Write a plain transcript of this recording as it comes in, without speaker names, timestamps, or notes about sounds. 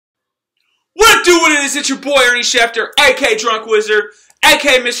Phillies, it's your boy Ernie Schefter, a.k.a. Drunk Wizard,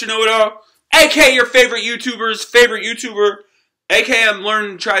 a.k.a. Mr. Know-It-All, a.k.a. your favorite YouTuber's favorite YouTuber, a.k.a. I'm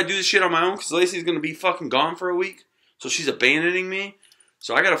learning to try to do this shit on my own because Lacey's going to be fucking gone for a week, so she's abandoning me.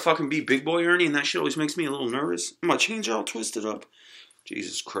 So I got to fucking be big boy Ernie, and that shit always makes me a little nervous. My chains are all twisted up.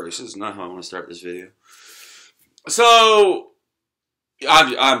 Jesus Christ, this is not how I want to start this video. So,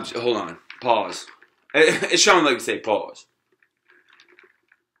 hold on, pause. It's showing like we say pause.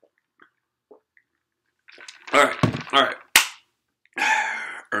 Alright.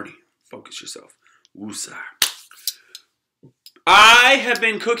 Ernie, focus yourself. Woosah. I have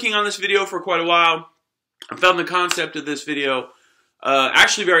been cooking on this video for quite a while. I found the concept of this video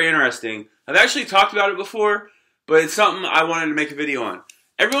actually very interesting. I've actually talked about it before, but it's something I wanted to make a video on.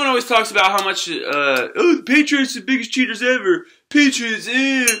 Everyone always talks about how much, oh, the Patriots are the biggest cheaters ever. Patriots,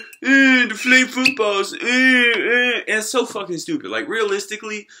 the flame footballs, and it's so fucking stupid. Like,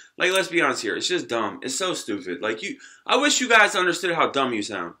 realistically, like, let's be honest here, it's just dumb. It's so stupid. Like, I wish you guys understood how dumb you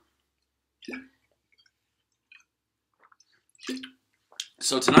sound.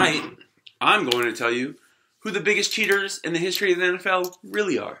 So tonight, I'm going to tell you who the biggest cheaters in the history of the NFL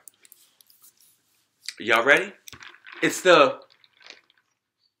really are. Y'all ready? It's the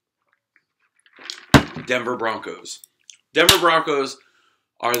Denver Broncos. Denver Broncos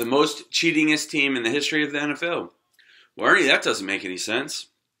are the most cheatingest team in the history of the NFL. Well, Ernie, that doesn't make any sense.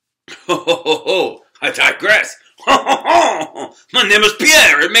 I digress. My name is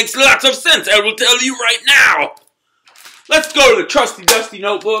Pierre. It makes lots of sense. I will tell you right now. Let's go to the trusty dusty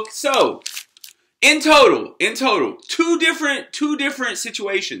notebook. So, in total, two different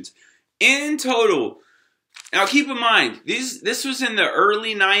situations. In total. Now, keep in mind, this was in the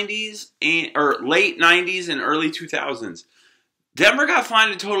early 90s, or late 90s and early 2000s. Denver got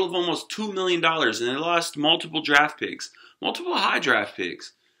fined a total of almost $2 million, and they lost multiple draft picks, multiple high draft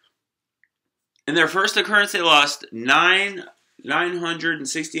picks. In their first occurrence, they lost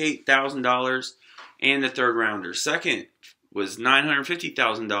 $968,000 and a third rounder. Second was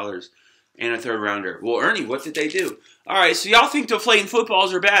 $950,000 and a third rounder. Well, Ernie, what did they do? All right, so y'all think deflating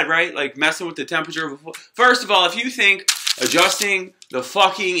footballs are bad, right? Like messing with the temperature of a football. First of all, if you think adjusting the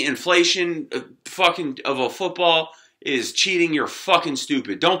fucking inflation of a football is cheating, you're fucking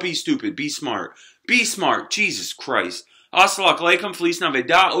stupid. Don't be stupid. Be smart. Be smart. Jesus Christ. Assalamu alaikum, feliz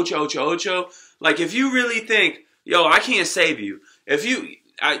navidad, ocho, ocho, ocho. Like, if you really think, yo, I can't save you. If you,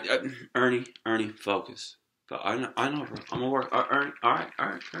 Ernie, focus. I know, bro. I'm gonna work. Ernie, all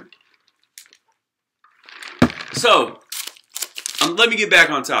right. So, let me get back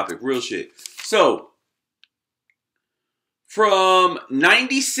on topic. Real shit. So, from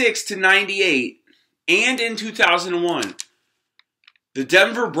 96 to 98 and in 2001, the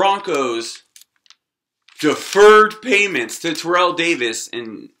Denver Broncos deferred payments to Terrell Davis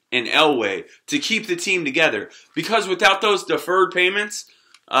and Elway to keep the team together. Because without those deferred payments,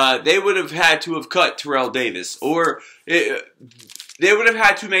 they would have had to have cut Terrell Davis. Or they would have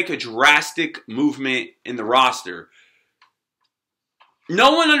had to make a drastic movement in the roster.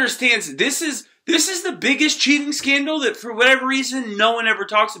 No one understands. This is the biggest cheating scandal that, for whatever reason, no one ever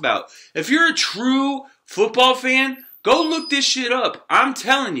talks about. If you're a true football fan, go look this shit up. I'm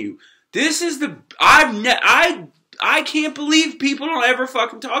telling you, this is the I can't believe people don't ever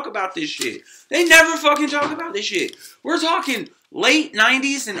fucking talk about this shit. They never fucking talk about this shit. We're talking late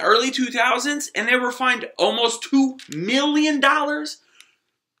 90s and early 2000s, and they were fined almost $2 million.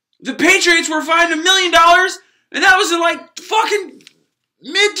 The Patriots were fined $1 million, and that was in like fucking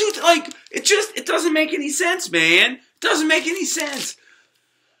it doesn't make any sense, man. It doesn't make any sense.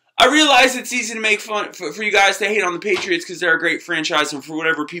 I realize it's easy to make fun for you guys to hate on the Patriots because they're a great franchise and for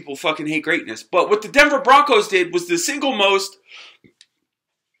whatever people fucking hate greatness. But what the Denver Broncos did was the single most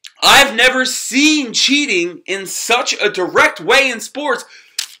I've never seen cheating in such a direct way in sports.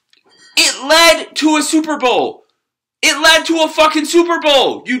 It led to a Super Bowl. It led to a fucking Super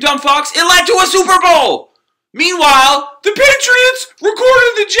Bowl, you dumb fucks. It led to a Super Bowl. Meanwhile, the Patriots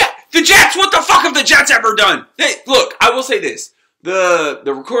recorded the Jets. What the fuck have the Jets ever done? Hey, look, I will say this. The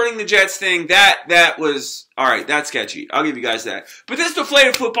recording the Jets thing, that was, alright, that's sketchy. I'll give you guys that. But this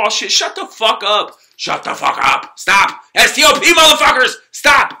deflated football shit, shut the fuck up. Shut the fuck up. Stop. STOP, motherfuckers.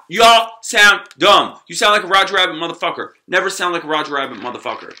 Stop. Y'all sound dumb. You sound like a Roger Rabbit motherfucker. Never sound like a Roger Rabbit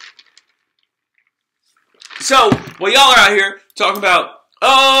motherfucker. So, while y'all are out here talking about,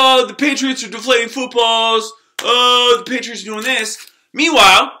 oh, the Patriots are deflating footballs. Oh, the Patriots are doing this.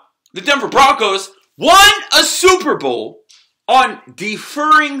 Meanwhile, the Denver Broncos won a Super Bowl on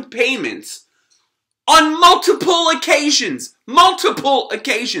deferring payments on multiple occasions. Multiple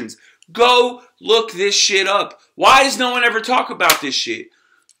occasions. Go look this shit up. Why does no one ever talk about this shit?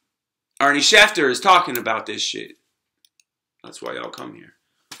 Arnie Schefter is talking about this shit. That's why y'all come here.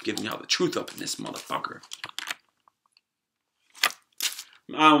 I'm giving y'all the truth up in this motherfucker.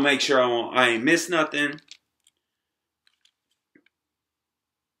 I'll make sure I ain't miss nothing.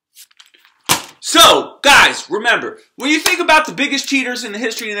 So, guys, remember, when you think about the biggest cheaters in the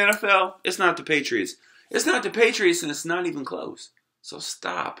history of the NFL, it's not the Patriots. It's not the Patriots, and it's not even close. So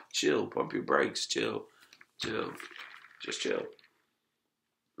stop. Chill. Pump your brakes. Chill. Chill. Just chill.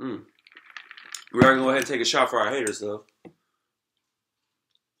 We're going to go ahead and take a shot for our haters, though.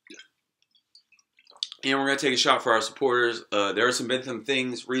 And we're going to take a shot for our supporters. There have been some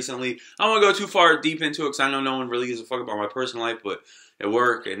things recently. I don't want to go too far deep into it because I know no one really gives a fuck about my personal life, but at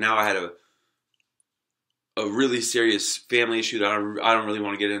work, and now I had a really serious family issue that I don't really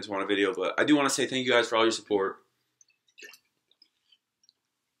want to get into on a video, but I do want to say thank you guys for all your support.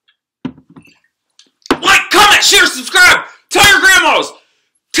 Like, comment, share, subscribe. Tell your grandmas.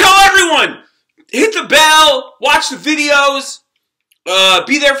 Tell everyone. Hit the bell. Watch the videos.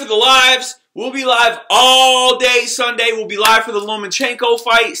 Be there for the lives. We'll be live all day Sunday. We'll be live for the Lomachenko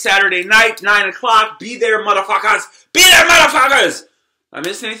fight Saturday night, 9 o'clock. Be there, motherfuckers. Be there, motherfuckers. I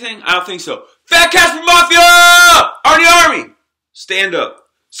missed anything? I don't think so. Fat Casper Mafia! Arnie Army! Stand up.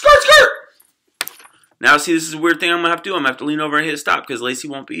 Skirt, skirt! Now, see, this is a weird thing I'm going to have to do. I'm going to have to lean over and hit stop because Lacey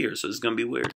won't be here, so this is going to be weird.